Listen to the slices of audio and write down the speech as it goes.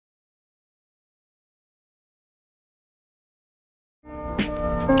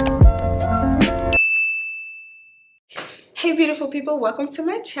Hey beautiful people, welcome to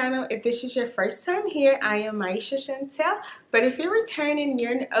my channel. If this is your first time here, I am MyeshiaShantal. But if you're returning,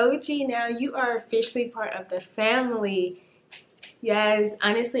 you're an OG now, you are officially part of the family. Yes,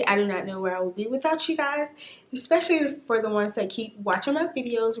 honestly, I do not know where I would be without you guys, especially for the ones that keep watching my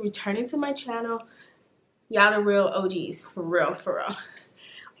videos, returning to my channel. Y'all the real OGs, for real, for real.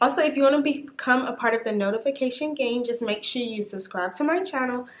 Also, if you want to become a part of the notification game, just make sure you subscribe to my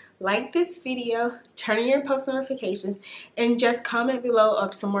channel, like this video, turn on your post notifications, and just comment below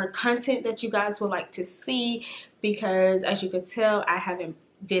of some more content that you guys would like to see, because as you can tell, I haven't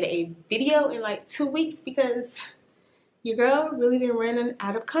did a video in like 2 weeks because your girl really been running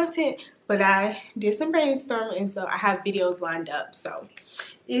out of content, but I did some brainstorming and so I have videos lined up, so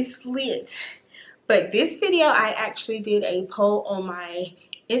it's lit. But this video, I actually did a poll on my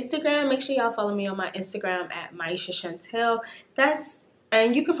Instagram. Make sure y'all follow me on my Instagram at MyeshiaShantal.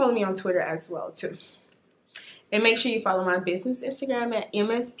 And you can follow me on Twitter as well too. And make sure you follow my business Instagram at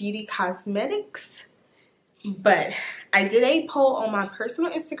MS Beauty Cosmetics. But I did a poll on my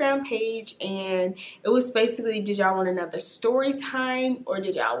personal Instagram page, and it was basically, did y'all want another story time or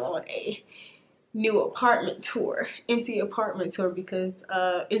did y'all want a new apartment tour, empty apartment tour, because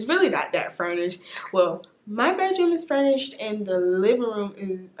it's really not that furnished. Well, my bedroom is furnished and the living room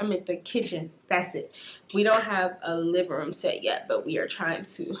is, the kitchen, that's it. We don't have a living room set yet, but we are trying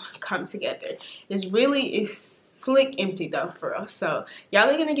to come together. It's slick empty though, for us. So y'all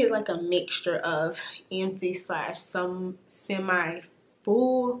are gonna get like a mixture of empty slash some semi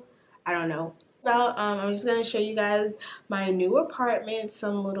full, I don't know. I'm just gonna show you guys my new apartment,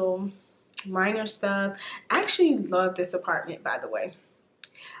 some little minor stuff. I actually love this apartment, by the way.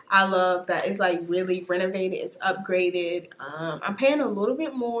 I love that it's like really renovated, it's upgraded. I'm paying a little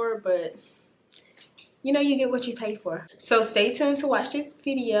bit more, but you know, you get what you pay for. So stay tuned to watch this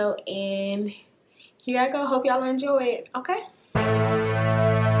video, and here I go. Hope y'all enjoy it. Okay.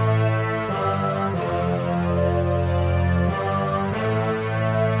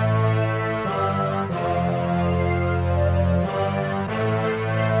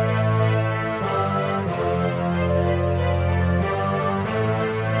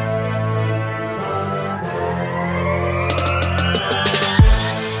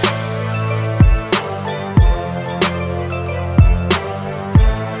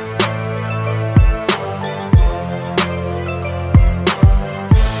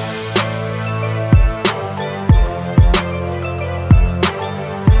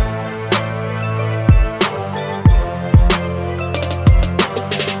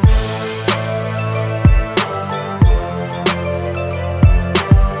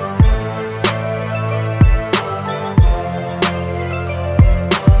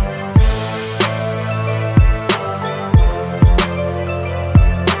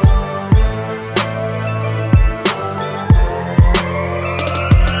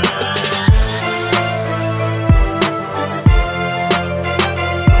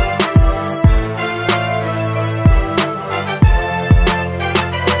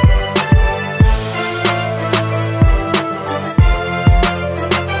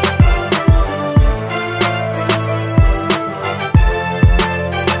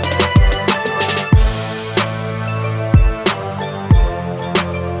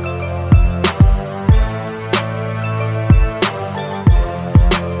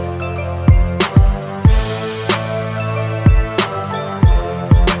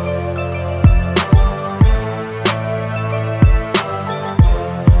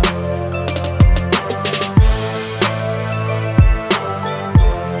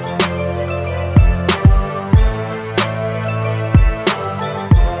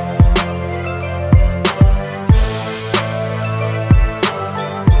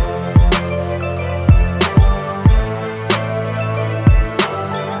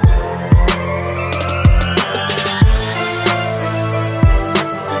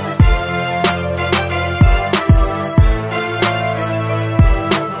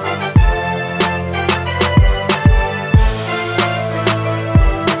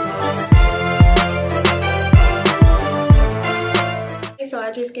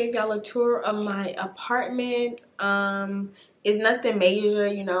 I just gave y'all a tour of my apartment. It's nothing major,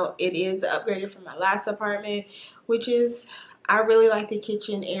 you know. It is upgraded from my last apartment, which is, I really like the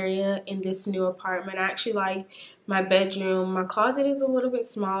kitchen area in this new apartment. I actually like my bedroom. My closet is a little bit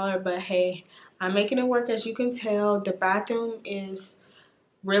smaller, but hey, I'm making it work. As you can tell, the bathroom is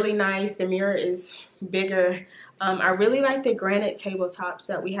really nice. The mirror is bigger. I really like the granite tabletops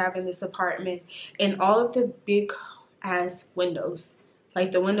that we have in this apartment, and all of the big ass windows.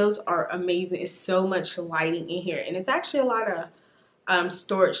 Like, the windows are amazing. It's so much lighting in here, and it's actually a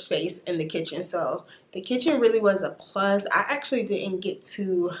storage space in the kitchen. So the kitchen really was a plus. I actually didn't get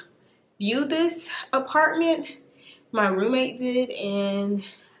to view this apartment. My roommate did, and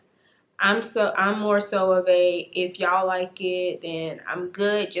I'm more so of a, if y'all like it, then I'm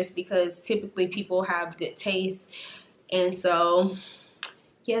good, just because typically people have good taste. And so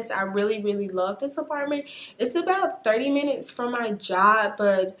yes, I really love this apartment. It's about 30 minutes from my job,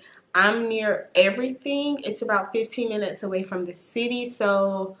 but I'm near everything. It's about 15 minutes away from the city,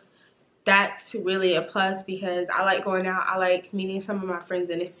 so that's really a plus because I like going out. I like meeting some of my friends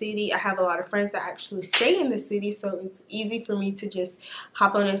in the city. I have a lot of friends that actually stay in the city, so it's easy for me to just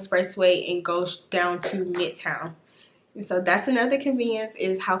hop on the expressway and go down to Midtown. And so that's another convenience,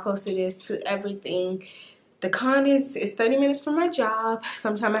 is how close it is to everything. The con is it's 30 minutes from my job.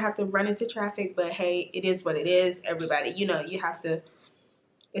 Sometimes I have to run into traffic, but hey, it is what it is. Everybody, you know, you have to,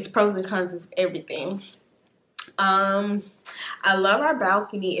 it's pros and cons of everything. I love our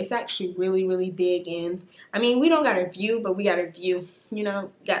balcony. It's actually really big, and I mean, we don't got a view, but we got a view, you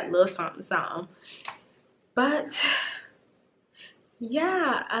know, got a little something. But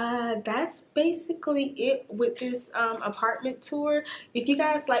yeah, that's basically it with this apartment tour. If you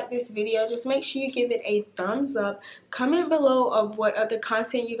guys like this video, just make sure you give it a thumbs up. Comment below of what other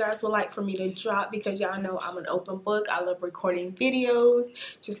content you guys would like for me to drop, because y'all know I'm an open book. I love recording videos.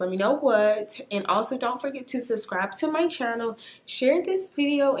 Just let me know what. And also don't forget to subscribe to my channel, share this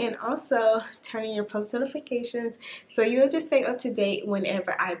video, and also turn on your post notifications so you'll just stay up to date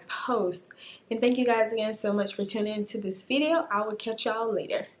whenever I post. And thank you guys again so much for tuning into this video. I will catch y'all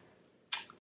later.